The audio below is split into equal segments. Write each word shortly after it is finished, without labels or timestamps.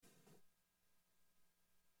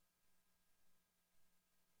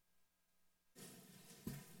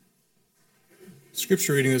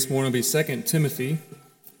Scripture reading this morning will be 2 Timothy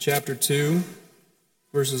chapter 2,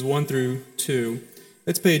 verses 1 through 2.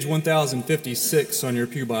 It's page 1056 on your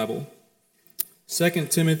Pew Bible. 2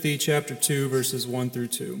 Timothy chapter 2, verses 1 through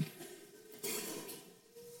 2.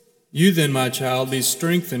 You then, my child, be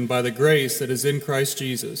strengthened by the grace that is in Christ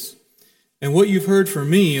Jesus. And what you've heard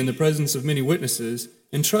from me in the presence of many witnesses,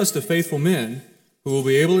 entrust to faithful men who will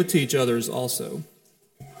be able to teach others also.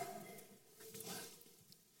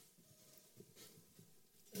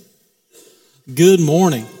 Good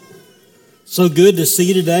morning. So good to see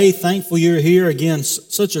you today. Thankful you're here again.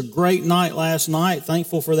 Such a great night last night.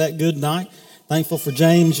 Thankful for that good night. Thankful for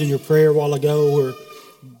James and your prayer a while ago. We're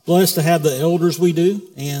blessed to have the elders we do,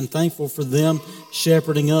 and thankful for them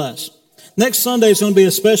shepherding us. Next Sunday is going to be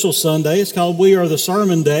a special Sunday. It's called We Are the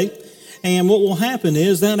Sermon Day. And what will happen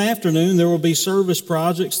is that afternoon there will be service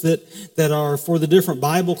projects that are for the different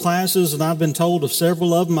Bible classes, and I've been told of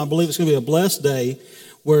several of them. I believe it's going to be a blessed day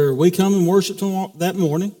where we come and worship that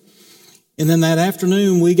morning, and then that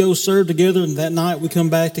afternoon we go serve together, and that night we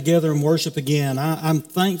come back together and worship again. I'm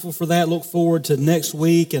thankful for that. Look forward to next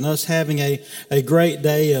week and us having a great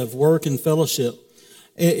day of work and fellowship.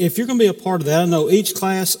 If you're going to be a part of that, I know each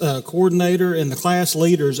class coordinator and the class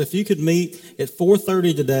leaders, if you could meet at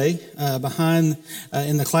 4:30 today behind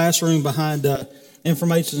in the classroom behind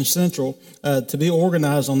Information Central to be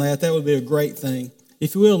organized on that, that would be a great thing.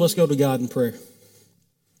 If you will, let's go to God in prayer.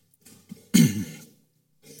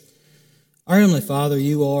 Our Heavenly Father,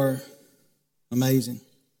 you are amazing.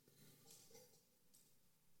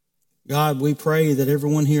 God, we pray that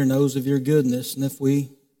everyone here knows of your goodness, and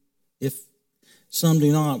if some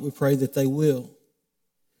do not, we pray that they will.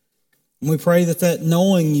 And we pray that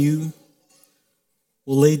knowing you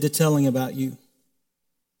will lead to telling about you.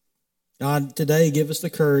 God, today give us the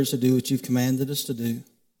courage to do what you've commanded us to do,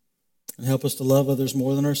 and help us to love others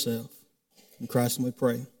more than ourselves. In Christ we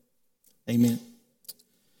pray. Amen.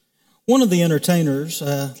 One of the entertainers,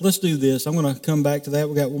 let's do this. I'm going to come back to that.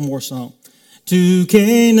 We got one more song. To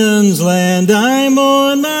Canaan's land I'm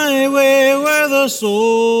on my way, where the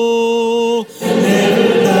soul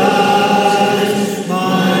never dies.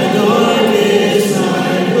 My darkest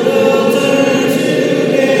night will turn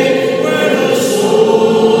to day, where the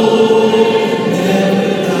soul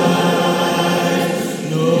never dies.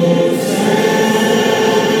 No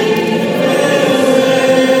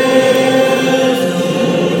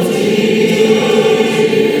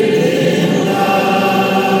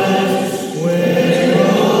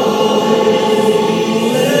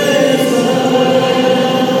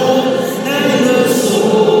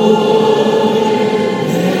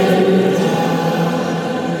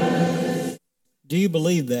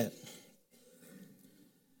believe that?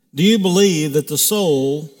 Do you believe that the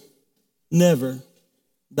soul never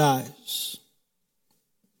dies?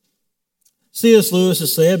 C.S. Lewis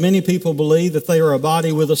has said, many people believe that they are a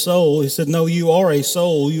body with a soul. He said, no, you are a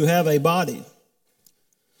soul. You have a body.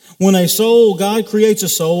 When God creates a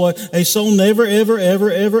soul never, ever, ever,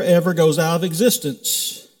 ever, ever goes out of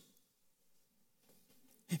existence.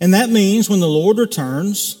 And that means when the Lord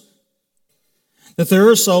returns, that there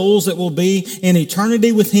are souls that will be in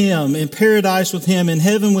eternity with Him, in paradise with Him, in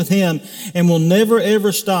heaven with Him, and will never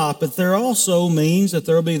ever stop. But there also means that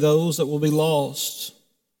there will be those that will be lost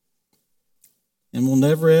and will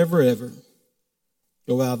never ever ever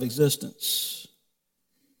go out of existence.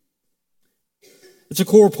 It's a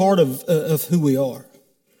core part of who we are.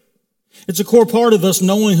 It's a core part of us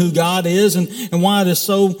knowing who God is and why it is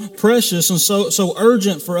so precious and so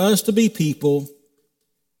urgent for us to be people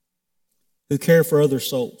who care for other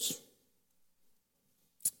souls.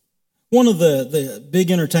 One of the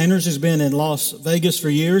big entertainers who's been in Las Vegas for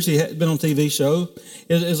years, he had been on a TV show,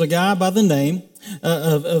 is a guy by the name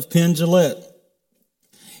of Penn Jillette.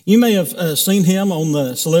 You may have seen him on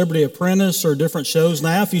the Celebrity Apprentice or different shows.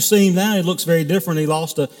 Now, if you see him now, he looks very different. He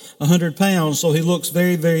lost 100 pounds, so he looks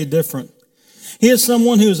very, very different. He is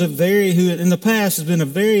someone who in the past has been a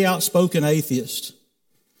very outspoken atheist,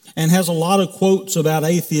 and has a lot of quotes about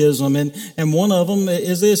atheism. And one of them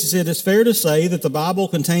is this. He said, it's fair to say that the Bible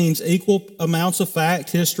contains equal amounts of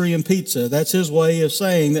fact, history, and pizza. That's his way of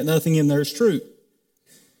saying that nothing in there is true.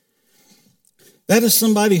 That is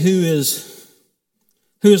somebody who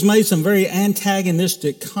has made some very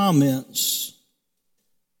antagonistic comments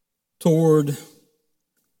toward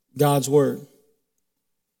God's Word.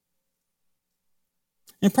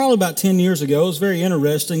 And probably about 10 years ago, it was very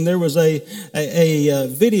interesting. There was a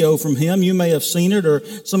video from him. You may have seen it, or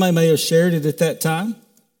somebody may have shared it at that time.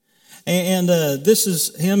 And this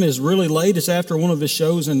is him is really late. It's after one of his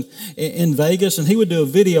shows in Vegas, and he would do a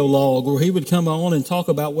video log where he would come on and talk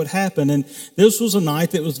about what happened. And this was a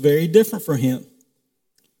night that was very different for him.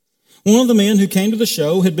 One of the men who came to the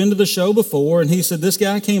show had been to the show before, and he said, this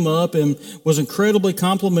guy came up and was incredibly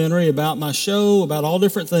complimentary about my show, about all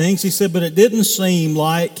different things. He said, but it didn't seem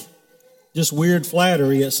like just weird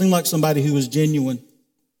flattery. It seemed like somebody who was genuine.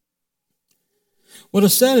 What I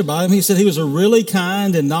said about him, he said he was a really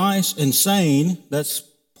kind and nice and sane. That's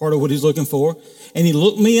part of what he's looking for. And he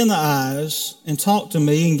looked me in the eyes and talked to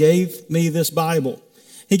me and gave me this Bible.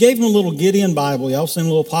 He gave him a little Gideon Bible. Y'all seen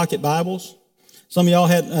little pocket Bibles? Some of y'all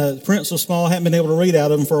had, prints so small, haven't been able to read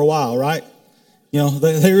out of them for a while, right? You know,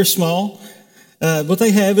 they're small. What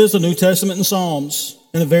they have is the New Testament and Psalms.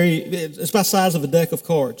 And it's about the size of a deck of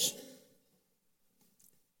cards.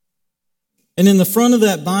 And in the front of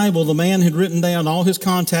that Bible, the man had written down all his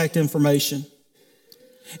contact information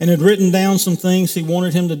and had written down some things he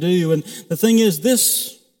wanted him to do. And the thing is,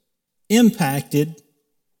 this impacted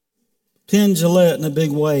Penn Jillette in a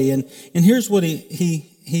big way. And here's what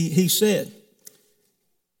he said.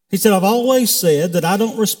 He said, I've always said that I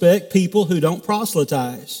don't respect people who don't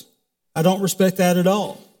proselytize. I don't respect that at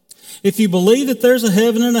all. If you believe that there's a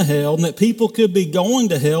heaven and a hell and that people could be going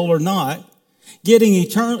to hell or not, getting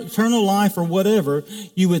eternal life or whatever,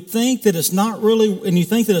 you would think that it's not really, and you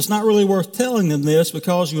think that it's not really worth telling them this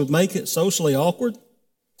because you would make it socially awkward.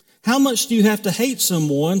 How much do you have to hate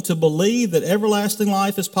someone to believe that everlasting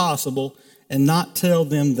life is possible and not tell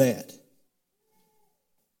them that?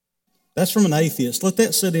 That's from an atheist. Let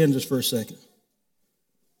that sit in just for a second.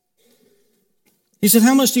 He said,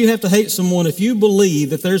 how much do you have to hate someone if you believe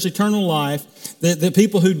that there's eternal life, that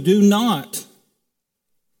people who do not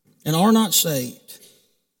and are not saved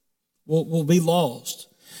will be lost?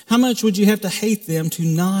 How much would you have to hate them to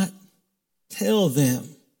not tell them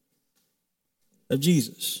of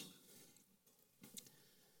Jesus?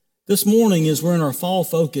 This morning, as we're in our fall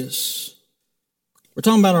focus, we're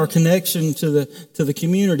talking about our connection to the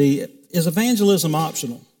community. Is evangelism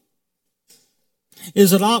optional?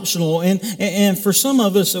 Is it optional? And for some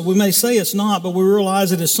of us, we may say it's not, but we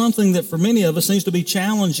realize it is something that for many of us needs to be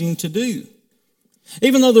challenging to do.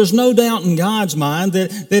 Even though there's no doubt in God's mind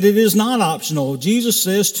that it is not optional. Jesus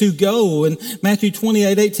says to go in Matthew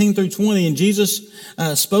 28:18-20, and Jesus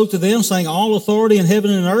spoke to them saying, all authority in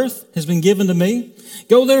heaven and earth has been given to me.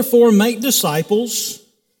 Go therefore and make disciples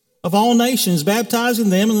of all nations,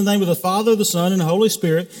 baptizing them in the name of the Father, the Son, and the Holy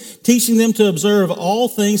Spirit, teaching them to observe all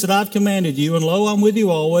things that I've commanded you, and lo, I'm with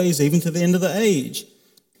you always, even to the end of the age.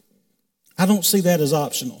 I don't see that as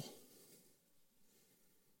optional.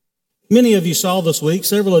 Many of you saw this week,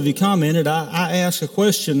 several of you commented, I asked a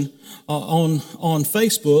question on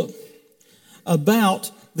Facebook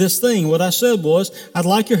about this thing. What I said was, I'd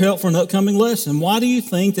like your help for an upcoming lesson. Why do you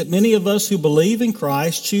think that many of us who believe in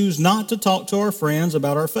Christ choose not to talk to our friends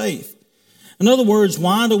about our faith? In other words,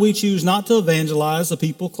 why do we choose not to evangelize the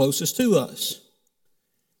people closest to us?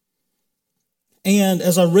 And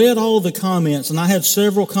as I read all the comments, and I had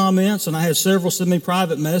several comments, and I had several send me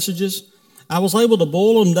private messages, I was able to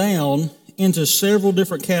boil them down into several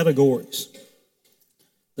different categories.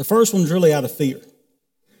 The first one's really out of fear.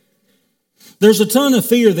 There's a ton of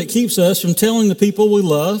fear that keeps us from telling the people we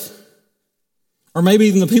love, or maybe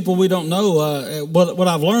even the people we don't know. What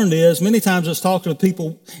I've learned is many times it's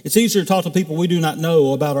easier to talk to people we do not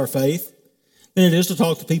know about our faith than it is to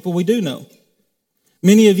talk to people we do know.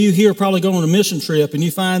 Many of you here probably go on a mission trip and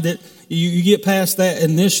you find that you get past that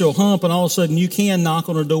initial hump and all of a sudden you can knock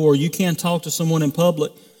on a door, you can talk to someone in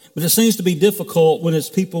public, but it seems to be difficult when it's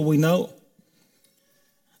people we know.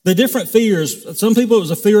 The different fears, some people it was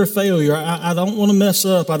a fear of failure. I don't want to mess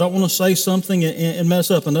up. I don't want to say something and mess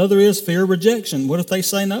up. Another is fear of rejection. What if they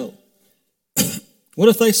say no? What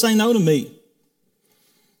if they say no to me?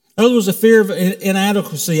 Other was a fear of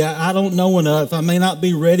inadequacy. I don't know enough. I may not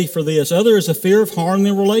be ready for this. Other is a fear of harming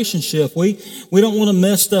the relationship. We don't want to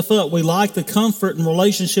mess stuff up. We like the comfort and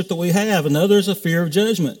relationship that we have. Another is a fear of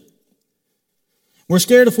judgment. We're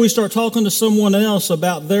scared if we start talking to someone else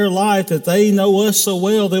about their life that they know us so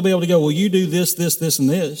well, they'll be able to go, well, you do this, this, this, and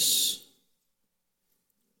this.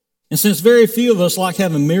 And since very few of us like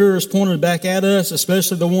having mirrors pointed back at us,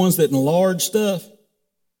 especially the ones that enlarge stuff,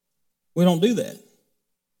 we don't do that.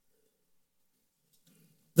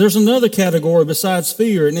 There's another category besides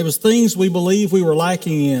fear, and it was things we believe we were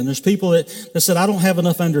lacking in. There's people that said, I don't have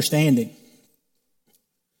enough understanding.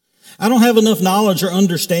 I don't have enough knowledge or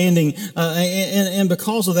understanding, and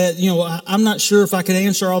because of that, I'm not sure if I can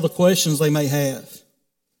answer all the questions they may have.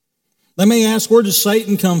 They may ask, where does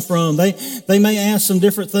Satan come from? They may ask some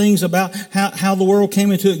different things about how the world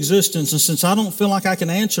came into existence, and since I don't feel like I can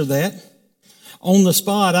answer that on the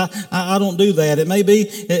spot, I don't do that. It may be,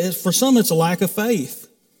 for some, it's a lack of faith.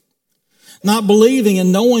 Not believing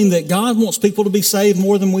and knowing that God wants people to be saved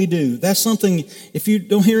more than we do. That's something, if you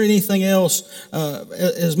don't hear anything else,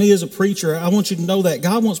 as me as a preacher, I want you to know that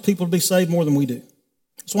God wants people to be saved more than we do.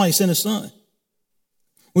 That's why He sent His Son.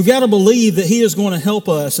 We've got to believe that He is going to help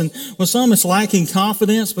us. And for some, it's lacking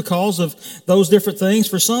confidence because of those different things.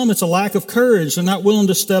 For some, it's a lack of courage. They're not willing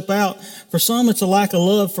to step out. For some, it's a lack of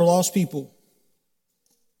love for lost people.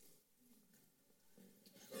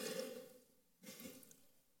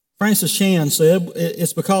 Francis Chan said,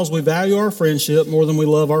 it's because we value our friendship more than we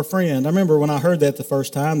love our friend. I remember when I heard that the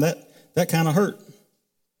first time, that kind of hurt.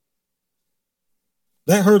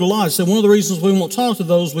 That hurt a lot. He said one of the reasons we won't talk to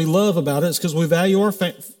those we love about it is because we value our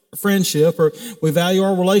friendship, or we value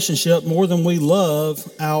our relationship more than we love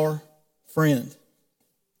our friend.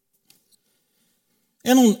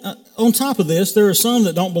 And on top of this, there are some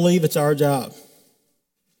that don't believe it's our job.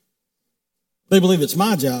 They believe it's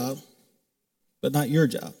my job, but not your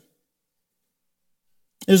job.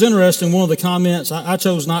 It was interesting, one of the comments, I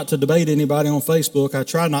chose not to debate anybody on Facebook, I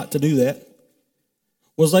try not to do that,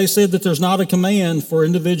 was they said that there's not a command for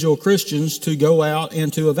individual Christians to go out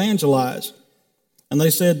and to evangelize. And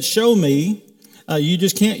they said, show me, you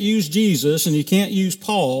just can't use Jesus and you can't use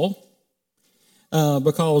Paul,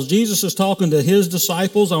 because Jesus is talking to his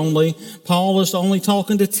disciples only, Paul is only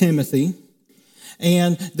talking to Timothy,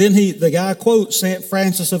 and then the guy quotes St.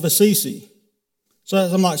 Francis of Assisi. So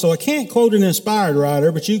I'm like, so I can't quote an inspired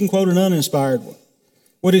writer, but you can quote an uninspired one.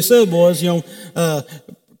 What he said was,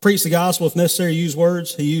 preach the gospel, if necessary, use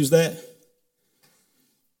words. He used that.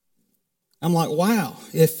 I'm like, wow,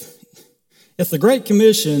 if the Great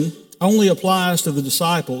Commission only applies to the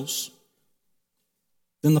disciples,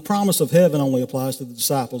 then the promise of heaven only applies to the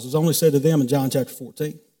disciples. It's only said to them in John chapter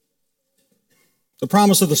 14. The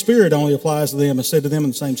promise of the Spirit only applies to them. It's said to them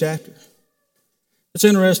in the same chapter. It's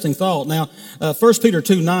an interesting thought. Now, 1 Peter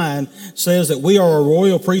 2:9 says that we are a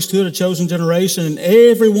royal priesthood, a chosen generation, and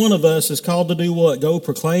every one of us is called to do what? Go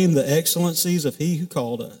proclaim the excellencies of He who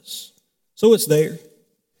called us. So it's there.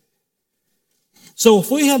 So if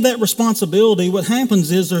we have that responsibility, what happens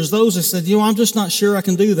is there's those that said, I'm just not sure I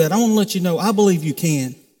can do that. I want to let you know, I believe you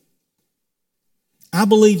can. I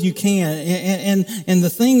believe you can. And the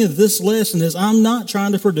thing of this lesson is I'm not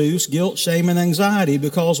trying to produce guilt, shame, and anxiety,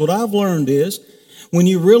 because what I've learned is when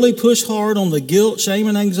you really push hard on the guilt, shame,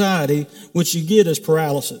 and anxiety, what you get is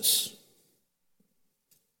paralysis.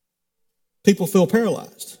 People feel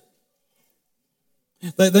paralyzed.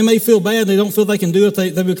 They may feel bad. They don't feel they can do it.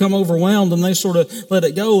 They become overwhelmed and they sort of let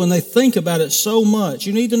it go and they think about it so much.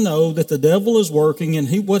 You need to know that the devil is working,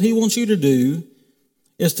 and what he wants you to do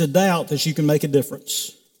is to doubt that you can make a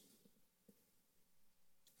difference.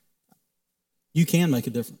 You can make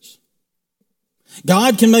a difference.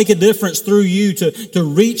 God can make a difference through you to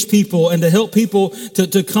reach people and to help people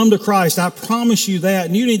to come to Christ. I promise you that.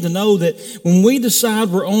 And you need to know that when we decide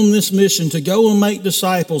we're on this mission to go and make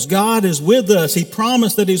disciples, God is with us. He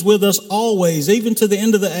promised that He's with us always, even to the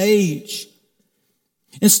end of the age.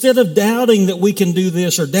 Instead of doubting that we can do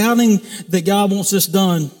this or doubting that God wants this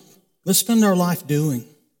done, let's spend our life doing.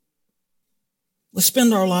 Let's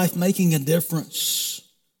spend our life making a difference.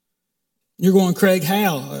 You're going, Craig,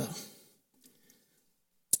 how?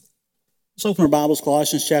 Let's open our Bibles,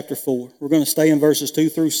 Colossians chapter 4. We're going to stay in verses 2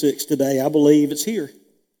 through 6 today. I believe it's here.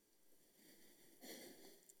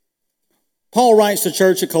 Paul writes to the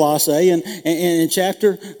church at Colossae, and in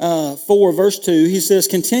chapter 4, verse 2, he says,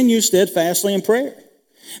 continue steadfastly in prayer,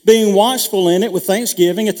 being watchful in it with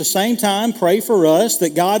thanksgiving. At the same time, pray for us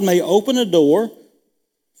that God may open a door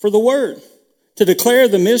for the word, to declare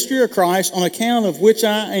the mystery of Christ, on account of which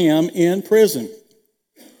I am in prison,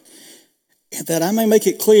 that I may make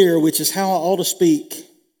it clear which is how I ought to speak.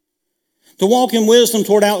 To walk in wisdom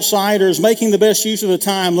toward outsiders, making the best use of the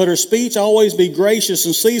time. Let our speech always be gracious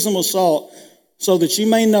and seasoned with salt, so that you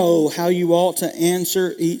may know how you ought to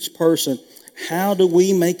answer each person. How do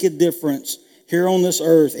we make a difference here on this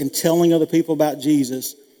earth in telling other people about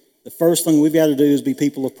Jesus? The first thing we've got to do is be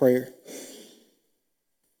people of prayer.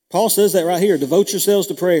 Paul says that right here. Devote yourselves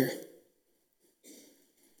to prayer.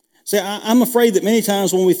 See, I'm afraid that many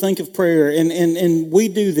times when we think of prayer, and we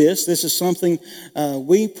do this is something,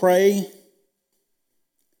 we pray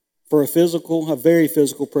for a very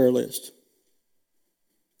physical prayer list.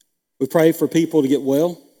 We pray for people to get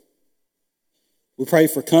well. We pray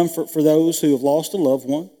for comfort for those who have lost a loved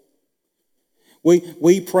one.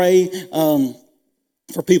 We pray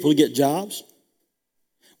for people to get jobs.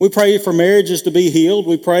 We pray for marriages to be healed.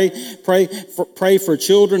 We pray for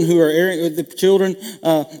children who are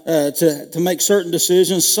to make certain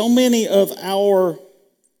decisions. So many of our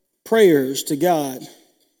prayers to God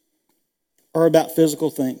are about physical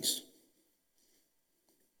things.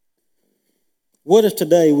 What if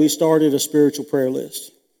today we started a spiritual prayer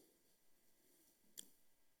list?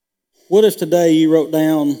 What if today you wrote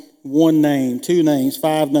down 1 name, 2 names,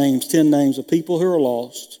 5 names, 10 names of people who are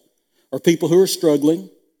lost, or people who are struggling,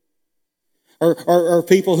 or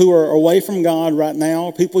people who are away from God right now,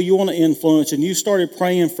 or people you want to influence, and you started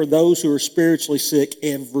praying for those who are spiritually sick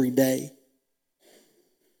every day?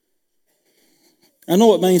 I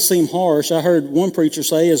know it may seem harsh. I heard one preacher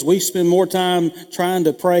say, as we spend more time trying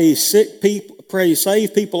to pray save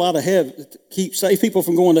people out of heaven, save people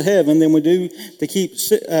from going to heaven, than we do to keep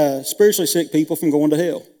spiritually sick people from going to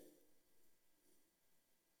hell.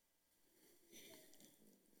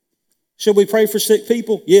 Should we pray for sick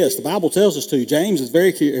people? Yes, the Bible tells us to. James is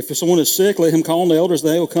very clear. If someone is sick, let him call on the elders,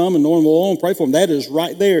 they will come and anoint them with oil and pray for them. That is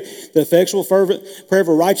right there. The effectual fervent prayer of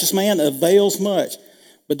a righteous man avails much.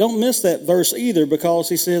 But don't miss that verse either, because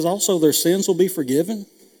he says also their sins will be forgiven.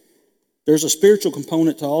 There's a spiritual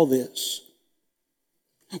component to all this.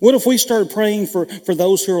 What if we started praying for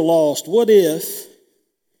those who are lost? What if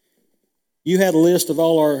you had a list of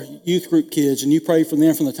all our youth group kids and you prayed for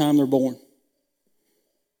them from the time they're born?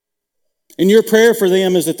 And your prayer for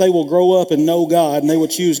them is that they will grow up and know God and they will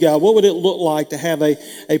choose God. What would it look like to have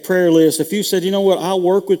a prayer list? If you said, you know what, I'll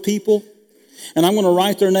work with people and I'm going to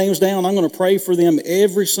write their names down. I'm going to pray for them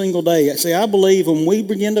every single day. See, I believe when we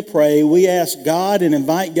begin to pray, we ask God and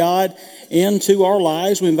invite God into our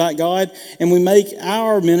lives. We invite God and we make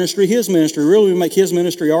our ministry His ministry. Really, we make His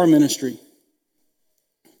ministry our ministry.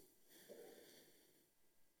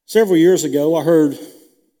 Several years ago, I heard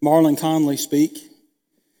Marlon Conley speak.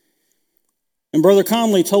 And Brother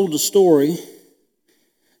Conley told the story.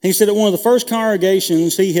 He said at one of the first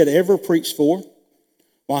congregations he had ever preached for,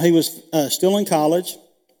 while he was still in college,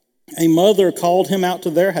 a mother called him out to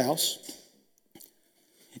their house.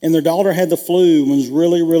 And their daughter had the flu and was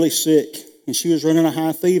really, really sick. And she was running a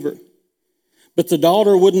high fever. But the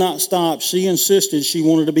daughter would not stop. She insisted she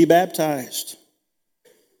wanted to be baptized.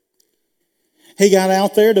 He got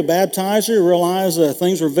out there to baptize her, realized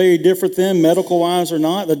things were very different then, medical-wise or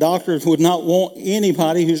not. The doctor would not want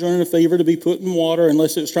anybody who's running a fever to be put in water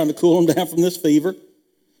unless it was trying to cool them down from this fever.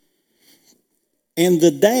 And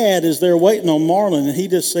the dad is there waiting on Marlon, and he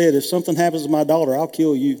just said, if something happens to my daughter, I'll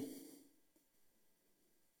kill you.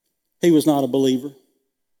 He was not a believer.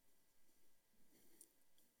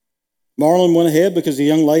 Marlon went ahead because the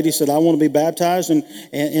young lady said, I want to be baptized,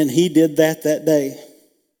 and he did that day.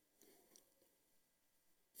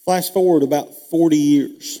 Fast forward about 40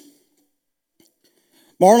 years.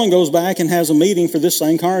 Marlon goes back and has a meeting for this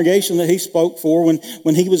same congregation that he spoke for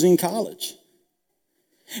when he was in college.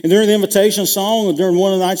 And during the invitation song, during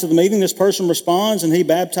one of the nights of the meeting, this person responds and he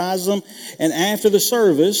baptizes them. And after the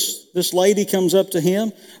service, this lady comes up to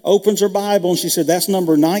him, opens her Bible, and she said, that's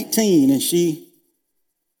number 19. And she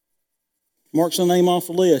marks the name off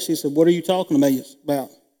the list. She said, what are you talking about?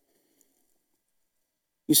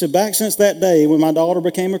 He said, back since that day when my daughter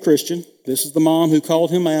became a Christian, this is the mom who called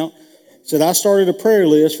him out, said, I started a prayer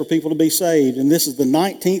list for people to be saved, and this is the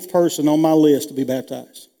 19th person on my list to be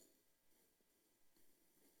baptized.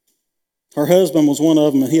 Her husband was one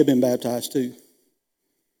of them, and he had been baptized too.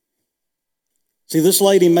 See, this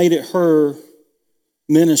lady made it her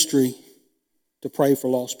ministry to pray for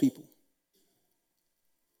lost people.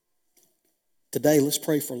 Today, let's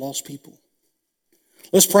pray for lost people.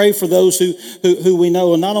 Let's pray for those who we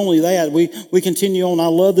know. And not only that, we continue on. I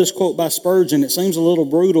love this quote by Spurgeon. It seems a little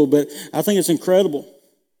brutal, but I think it's incredible.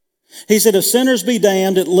 He said, if sinners be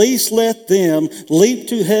damned, at least let them leap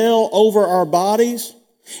to hell over our bodies.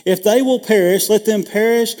 If they will perish, let them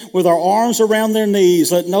perish with our arms around their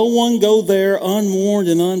knees. Let no one go there unwarned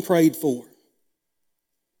and unprayed for.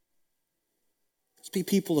 Let's be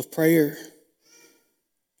people of prayer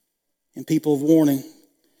and people of warning.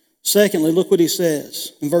 Secondly, look what he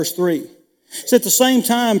says in verse 3. He said, at the same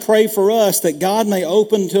time, pray for us that God may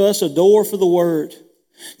open to us a door for the word,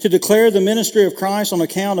 to declare the ministry of Christ on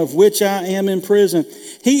account of which I am in prison.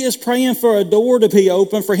 He is praying for a door to be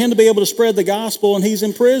open, for him to be able to spread the gospel, and he's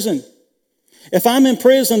in prison. If I'm in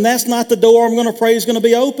prison, that's not the door I'm going to pray is going to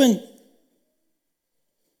be open.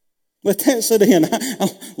 Let that sit in.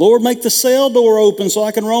 Lord, make the cell door open so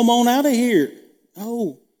I can roam on out of here.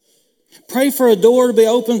 No. Pray for a door to be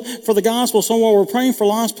open for the gospel. So while we're praying for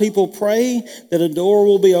lost people, pray that a door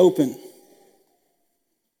will be open.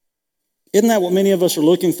 Isn't that what many of us are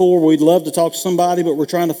looking for? We'd love to talk to somebody, but we're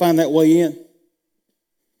trying to find that way in. I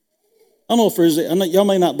don't know if there's, y'all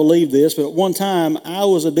may not believe this, but at one time I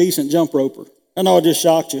was a decent jump roper. I know I just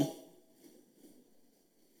shocked you.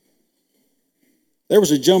 There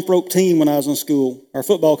was a jump rope team when I was in school. Our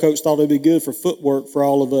football coach thought it would be good for footwork for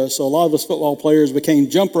all of us. So a lot of us football players became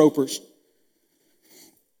jump ropers.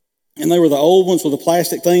 And they were the old ones with the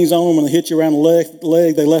plastic things on them. When they hit you around the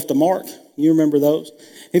leg, they left a mark. You remember those?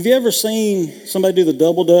 Have you ever seen somebody do the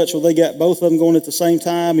double dutch where they got both of them going at the same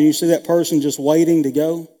time and you see that person just waiting to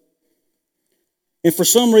go? And for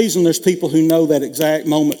some reason, there's people who know that exact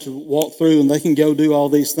moment to walk through and they can go do all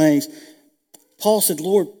these things. Paul said,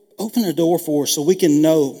 Lord, open a door for us so we can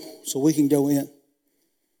know, so we can go in.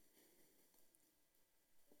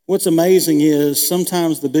 What's amazing is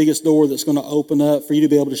sometimes the biggest door that's going to open up for you to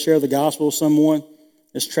be able to share the gospel with someone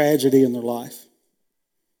is tragedy in their life.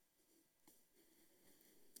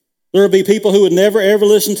 There will be people who would never ever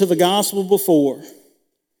listen to the gospel before.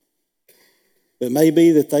 It may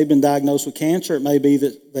be that they've been diagnosed with cancer. It may be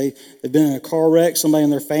that they've been in a car wreck. Somebody in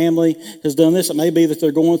their family has done this. It may be that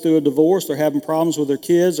they're going through a divorce. They're having problems with their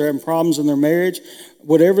kids. They're having problems in their marriage.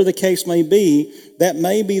 Whatever the case may be, that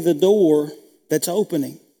may be the door that's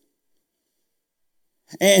opening.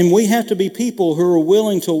 And we have to be people who are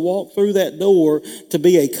willing to walk through that door to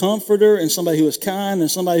be a comforter and somebody who is kind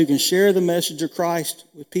and somebody who can share the message of Christ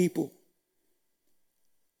with people.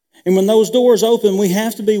 And when those doors open, we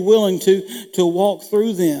have to be willing to walk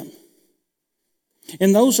through them.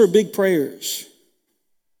 And those are big prayers.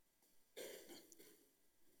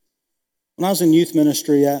 When I was in youth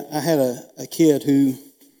ministry, I had a kid who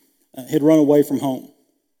had run away from home.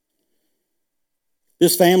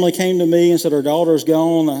 This family came to me and said her daughter's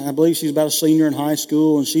gone. I believe she's about a senior in high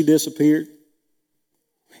school, and she disappeared.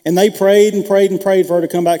 And they prayed and prayed and prayed for her to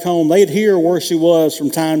come back home. They'd hear where she was from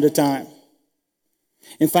time to time.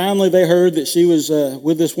 And finally they heard that she was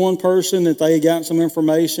with this one person, that they had gotten some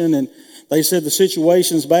information, and they said the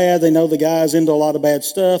situation's bad. They know the guy's into a lot of bad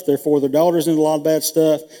stuff. Therefore, their daughter's into a lot of bad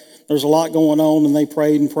stuff. There's a lot going on, and they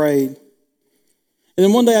prayed and prayed. And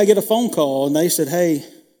then one day I get a phone call, and they said, hey,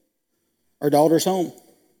 our daughter's home,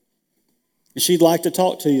 and she'd like to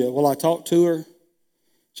talk to you. Well, I talked to her.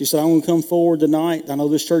 She said, I want to come forward tonight. I know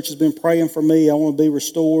this church has been praying for me. I want to be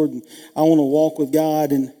restored, and I want to walk with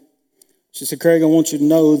God. And she said, Craig, I want you to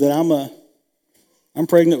know that I'm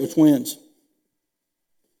pregnant with twins.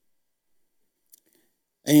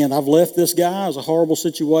 And I've left this guy. It was a horrible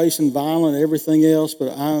situation, violent, everything else,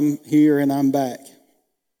 but I'm here and I'm back.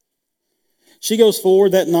 She goes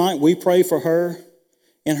forward that night. We pray for her.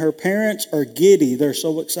 And her parents are giddy. They're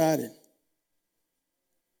so excited.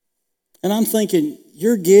 And I'm thinking,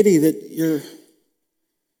 you're giddy that your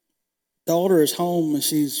daughter is home and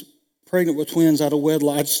she's pregnant with twins out of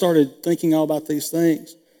wedlock. I started thinking all about these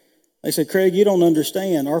things. They said, Craig, you don't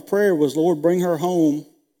understand. Our prayer was, Lord, bring her home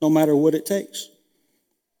no matter what it takes.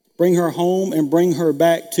 Bring her home and bring her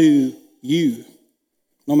back to you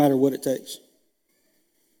no matter what it takes.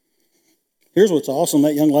 Here's what's awesome.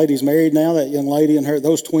 That young lady's married now. That young lady and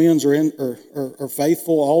those twins are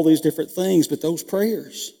faithful, all these different things. But those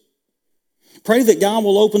prayers. Pray that God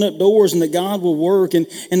will open up doors and that God will work. And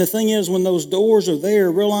the thing is, when those doors are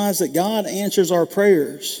there, realize that God answers our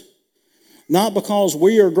prayers. Not because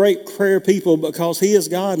we are great prayer people, but because He is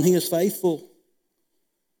God and He is faithful.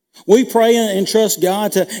 We pray and trust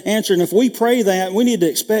God to answer. And if we pray that, we need to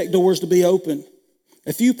expect doors to be open.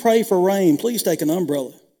 If you pray for rain, please take an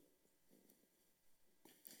umbrella.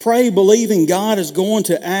 Pray believing God is going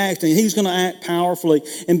to act and He's going to act powerfully,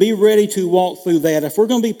 and be ready to walk through that. If we're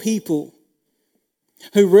going to be people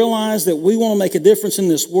who realize that we want to make a difference in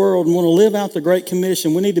this world and want to live out the Great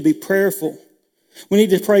Commission, we need to be prayerful. We need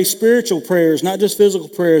to pray spiritual prayers, not just physical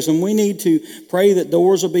prayers, and we need to pray that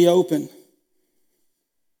doors will be open.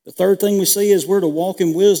 The third thing we see is we're to walk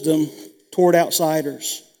in wisdom toward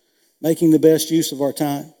outsiders, making the best use of our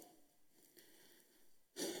time.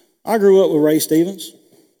 I grew up with Ray Stevens.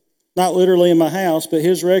 Not literally in my house, but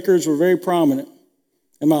his records were very prominent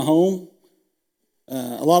in my home.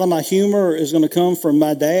 A lot of my humor is going to come from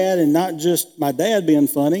my dad, and not just my dad being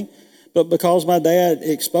funny, but because my dad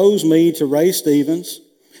exposed me to Ray Stevens,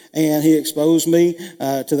 and he exposed me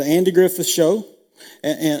to the Andy Griffith Show,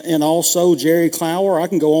 and also Jerry Clower. I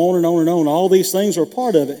can go on and on and on. All these things are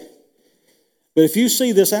part of it. But if you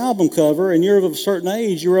see this album cover and you're of a certain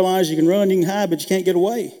age, you realize you can run, you can hide, but you can't get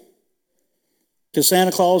away. Because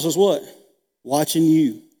Santa Claus is what? Watching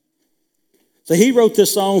you. So he wrote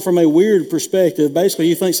this song from a weird perspective. Basically,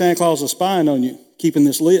 you think Santa Claus is spying on you, keeping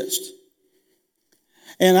this list.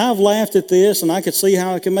 And I've laughed at this, and I could see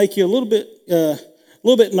how it can make you a little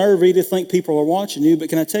bit nervy to think people are watching you. But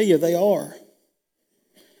can I tell you, they are.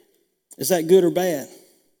 Is that good or bad?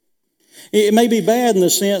 It may be bad in the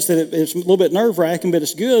sense that it's a little bit nerve-wracking, but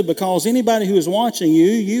it's good because anybody who is watching you,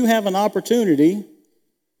 you have an opportunity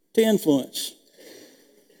to influence.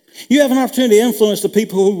 You have an opportunity to influence the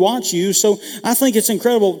people who watch you. So I think it's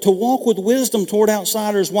incredible to walk with wisdom toward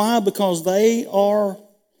outsiders. Why? Because they are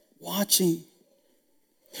watching.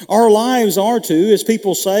 Our lives are to, as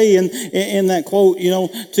people say in that quote,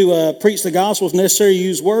 to preach the gospel is necessary to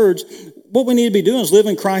use words. What we need to be doing is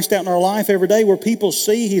living Christ out in our life every day where people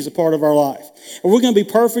see He's a part of our life. Are we going to be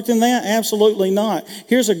perfect in that? Absolutely not.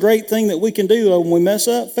 Here's a great thing that we can do though. When we mess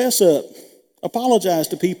up, fess up. Apologize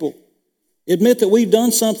to people. Admit that we've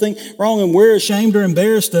done something wrong and we're ashamed or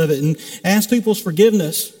embarrassed of it and ask people's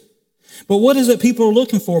forgiveness. But what is it people are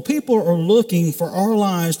looking for? People are looking for our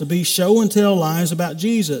lives to be show and tell lives about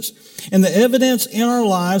Jesus. And the evidence in our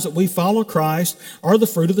lives that we follow Christ are the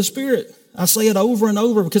fruit of the Spirit. I say it over and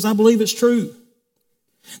over because I believe it's true.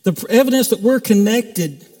 The evidence that we're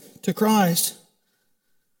connected to Christ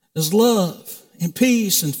is love and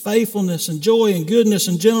peace and faithfulness and joy and goodness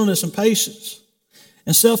and gentleness and patience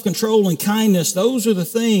and self-control and kindness. Those are the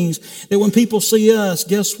things that when people see us,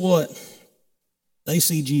 guess what? They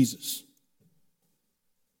see Jesus.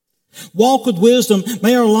 Walk with wisdom.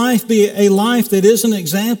 May our life be a life that is an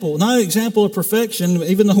example, not an example of perfection,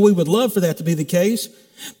 even though we would love for that to be the case,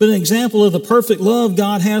 but an example of the perfect love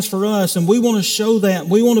God has for us. And we want to show that.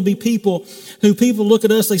 We want to be people who people look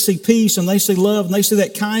at us, they see peace and they see love and they see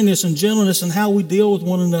that kindness and gentleness and how we deal with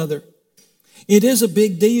one another. It is a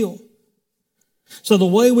big deal. So the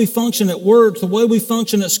way we function at work, the way we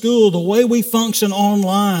function at school, the way we function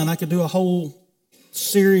online, I could do a whole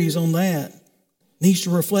series on that, needs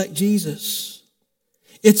to reflect Jesus.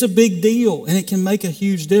 It's a big deal and it can make a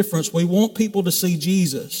huge difference. We want people to see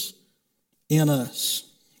Jesus in us.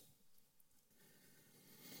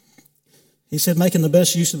 He said, making the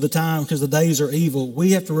best use of the time because the days are evil.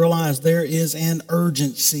 We have to realize there is an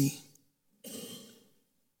urgency.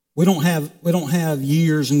 We don't have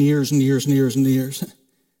years and years and years and years and years.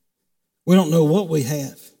 We don't know what we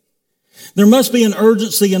have. There must be an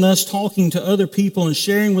urgency in us talking to other people and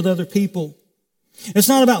sharing with other people. It's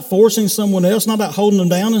not about forcing someone else, not about holding them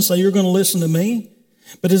down and say, you're going to listen to me.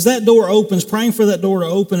 But as that door opens, praying for that door to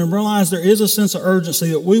open and realize there is a sense of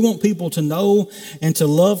urgency that we want people to know and to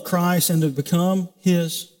love Christ and to become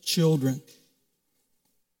His children.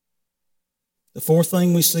 The fourth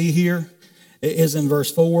thing we see here is in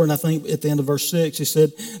verse 4, and I think at the end of verse 6, he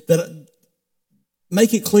said that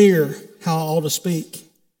make it clear how I ought to speak.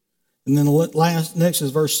 And then the next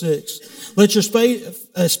is verse 6. Let your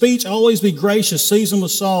speech always be gracious, seasoned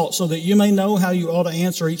with salt, so that you may know how you ought to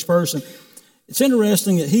answer each person. It's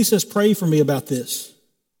interesting that he says, pray for me about this.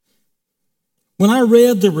 When I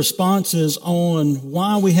read the responses on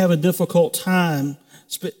why we have a difficult time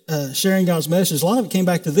sharing God's message, a lot of it came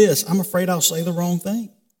back to this. I'm afraid I'll say the wrong thing.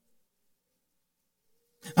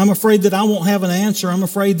 I'm afraid that I won't have an answer. I'm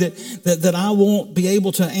afraid that I won't be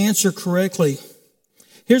able to answer correctly.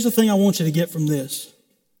 Here's the thing I want you to get from this.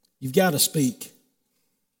 You've got to speak.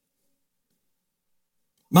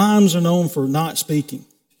 Mimes are known for not speaking.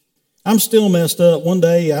 I'm still messed up. One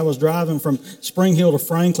day I was driving from Spring Hill to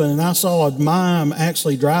Franklin and I saw a mime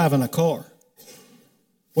actually driving a car.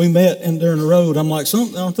 We met during the road. I'm like,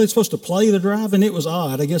 aren't they supposed to play the driving? It was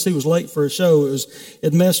odd. I guess he was late for a show.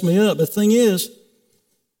 It messed me up. The thing is,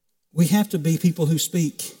 we have to be people who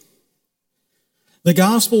speak. The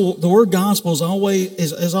gospel, the word gospel is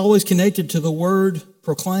always connected to the word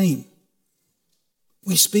proclaim.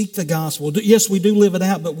 We speak the gospel. Yes, we do live it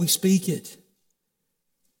out, but we speak it.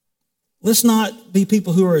 Let's not be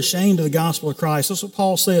people who are ashamed of the gospel of Christ. That's what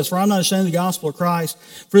Paul says. For I'm not ashamed of the gospel of Christ.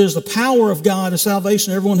 For it is the power of God and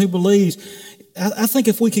salvation to everyone who believes. I think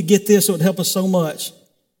if we could get this, it would help us so much.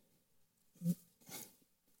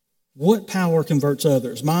 What power converts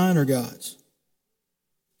others, mine or God's?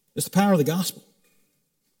 It's the power of the gospel.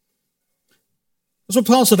 That's what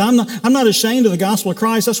Paul said. I'm not ashamed of the gospel of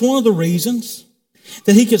Christ. That's one of the reasons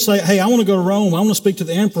that he could say, hey, I want to go to Rome. I want to speak to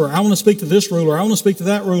the emperor. I want to speak to this ruler. I want to speak to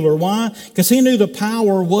that ruler. Why? Because he knew the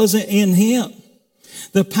power wasn't in him.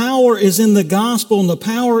 The power is in the gospel, and the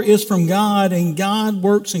power is from God, and God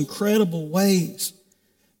works incredible ways.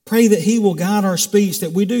 Pray that He will guide our speech,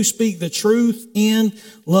 that we do speak the truth in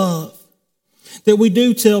love, that we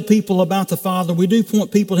do tell people about the Father. We do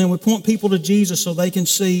point people to Him. We point people to Jesus so they can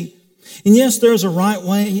see. And yes, there's a right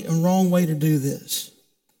way and wrong way to do this.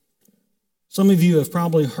 Some of you have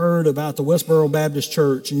probably heard about the Westboro Baptist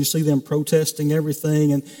Church, and you see them protesting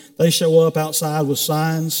everything, and they show up outside with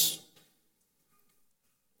signs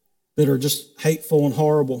that are just hateful and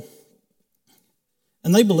horrible.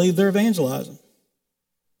 And they believe they're evangelizing.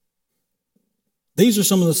 These are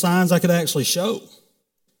some of the signs I could actually show.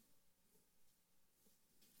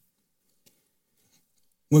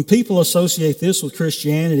 When people associate this with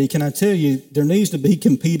Christianity, can I tell you, there needs to be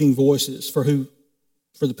competing voices for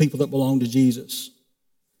the people that belong to Jesus.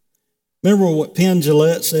 Remember what Penn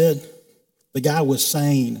Jillette said? The guy was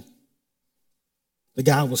sane. The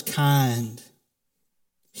guy was kind.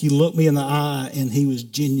 He looked me in the eye and he was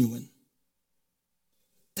genuine.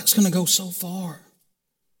 That's going to go so far.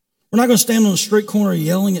 We're not going to stand on the street corner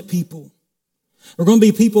yelling at people. We're going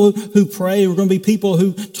to be people who pray. We're going to be people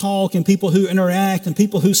who talk and people who interact and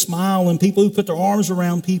people who smile and people who put their arms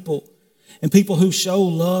around people and people who show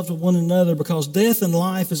love to one another, because death and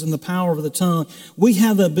life is in the power of the tongue. We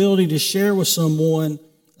have the ability to share with someone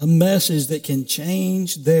a message that can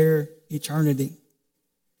change their eternity.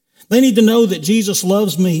 They need to know that Jesus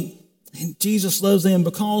loves me and Jesus loves them.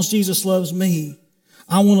 Because Jesus loves me,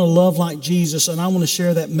 I want to love like Jesus, and I want to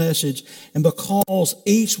share that message. And because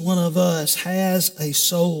each one of us has a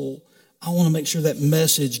soul, I want to make sure that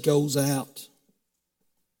message goes out.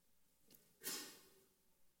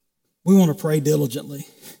 We want to pray diligently.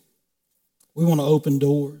 We want to open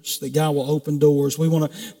doors, that God will open doors. We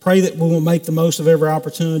want to pray that we will make the most of every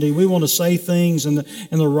opportunity. We want to say things in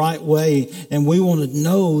the right way, and we want to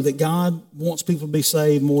know that God wants people to be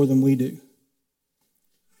saved more than we do.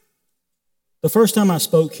 The first time I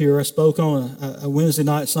spoke here, I spoke on a Wednesday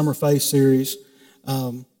night Summer Faith series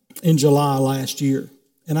in July last year.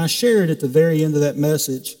 And I shared at the very end of that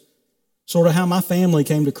message sort of how my family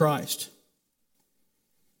came to Christ.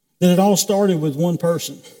 That it all started with one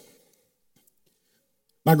person.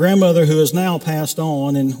 My grandmother, who has now passed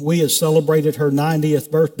on, and we had celebrated her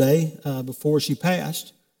 90th birthday before she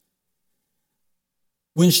passed.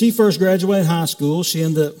 When she first graduated high school, she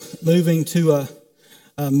ended up moving to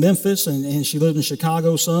Memphis, and she lived in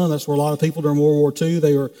Chicago some. That's where a lot of people during World War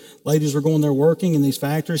II, ladies were going there working in these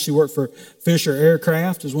factories. She worked for Fisher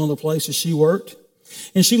Aircraft is one of the places she worked.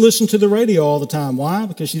 And she listened to the radio all the time. Why?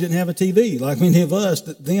 Because she didn't have a TV like many of us.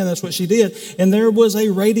 Then that's what she did. And there was a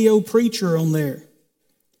radio preacher on there.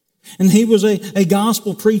 And he was a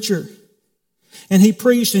gospel preacher. And he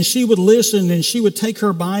preached, and she would listen, and she would take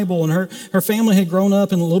her Bible, and her family had grown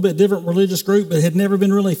up in a little bit different religious group, but had never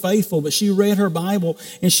been really faithful. But she read her Bible,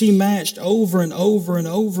 and she matched over and over and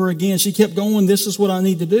over again. She kept going, this is what I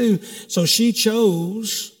need to do. So she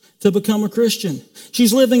chose to become a Christian.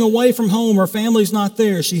 She's living away from home. Her family's not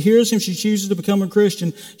there. She hears him. She chooses to become a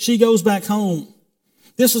Christian. She goes back home.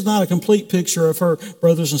 This is not a complete picture of her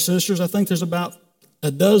brothers and sisters. I think there's about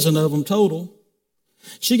a dozen of them total.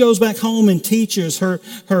 She goes back home and teaches her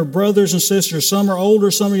brothers and sisters. Some are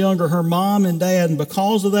older, some are younger, her mom and dad. And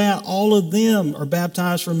because of that, all of them are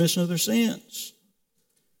baptized for remission of their sins.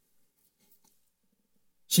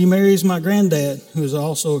 She marries my granddad, who is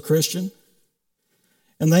also a Christian.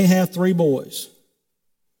 And they have 3 boys.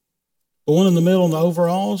 The one in the middle in the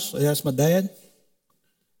overalls, that's my dad.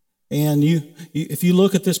 And if you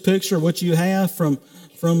look at this picture, what you have from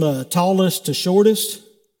tallest to shortest,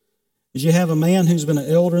 is you have a man who's been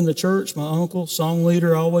an elder in the church, my uncle, song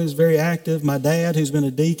leader, always very active. My dad, who's been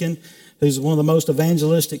a deacon, who's one of the most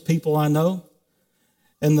evangelistic people I know.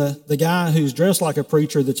 And the guy who's dressed like a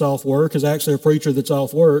preacher that's off work is actually a preacher that's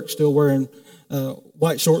off work, still wearing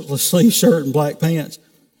white shortless sleeve shirt and black pants.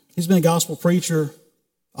 He's been a gospel preacher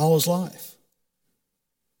all his life.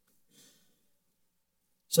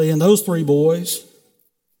 See, and those 3 boys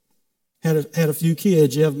had a few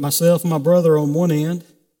kids. You have myself and my brother on one end,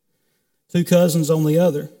 2 cousins on the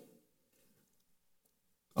other.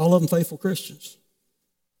 All of them faithful Christians.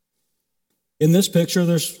 In this picture,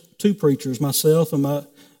 there's 2 preachers, myself and my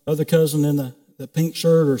other cousin in the pink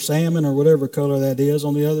shirt or salmon or whatever color that is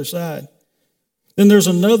on the other side. Then there's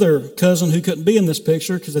another cousin who couldn't be in this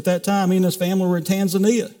picture because at that time he and his family were in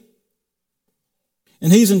Tanzania.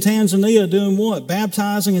 And he's in Tanzania doing what?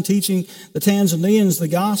 Baptizing and teaching the Tanzanians the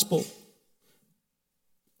gospel.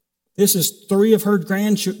 This is 3 of her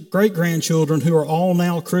great-grandchildren who are all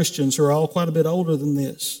now Christians, who are all quite a bit older than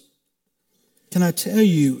this. Can I tell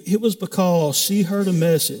you, it was because she heard a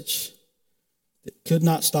message that could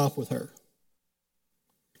not stop with her.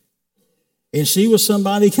 And she was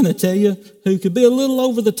somebody, can I tell you, who could be a little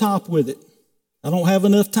over the top with it. I don't have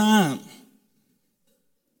enough time.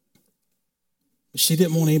 But she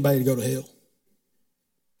didn't want anybody to go to hell.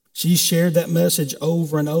 She shared that message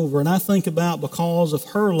over and over. And I think about because of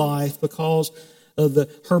her life, because of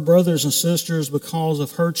her brothers and sisters, because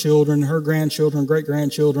of her children, her grandchildren,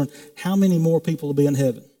 great-grandchildren, how many more people will be in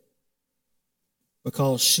heaven?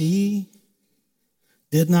 Because she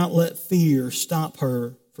did not let fear stop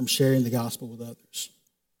her from sharing the gospel with others.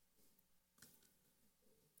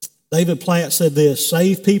 David Platt said this,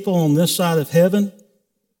 save people on this side of heaven,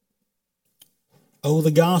 owe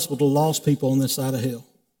the gospel to lost people on this side of hell.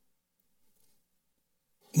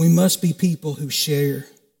 We must be people who share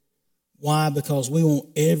Why? Because we want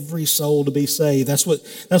every soul to be saved. That's what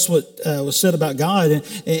was said about God.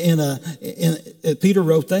 And Peter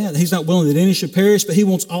wrote that. He's not willing that any should perish, but he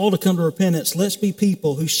wants all to come to repentance. Let's be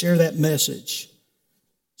people who share that message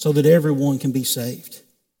so that everyone can be saved.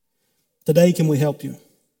 Today, can we help you?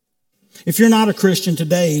 If you're not a Christian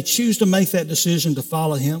today, choose to make that decision to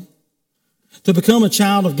follow him, to become a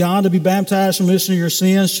child of God, to be baptized from remission of your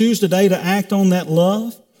sins. Choose today to act on that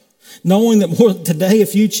love, knowing that more today,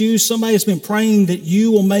 if you choose, somebody has been praying that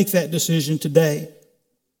you will make that decision today.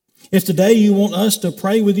 If today you want us to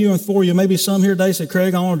pray with you and for you, maybe some here today say,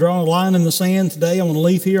 Craig, I want to draw a line in the sand today. I want to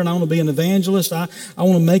leave here and I want to be an evangelist. I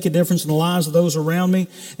want to make a difference in the lives of those around me.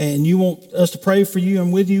 And you want us to pray for you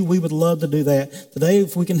and with you, we would love to do that. Today,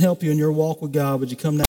 if we can help you in your walk with God, would you come now?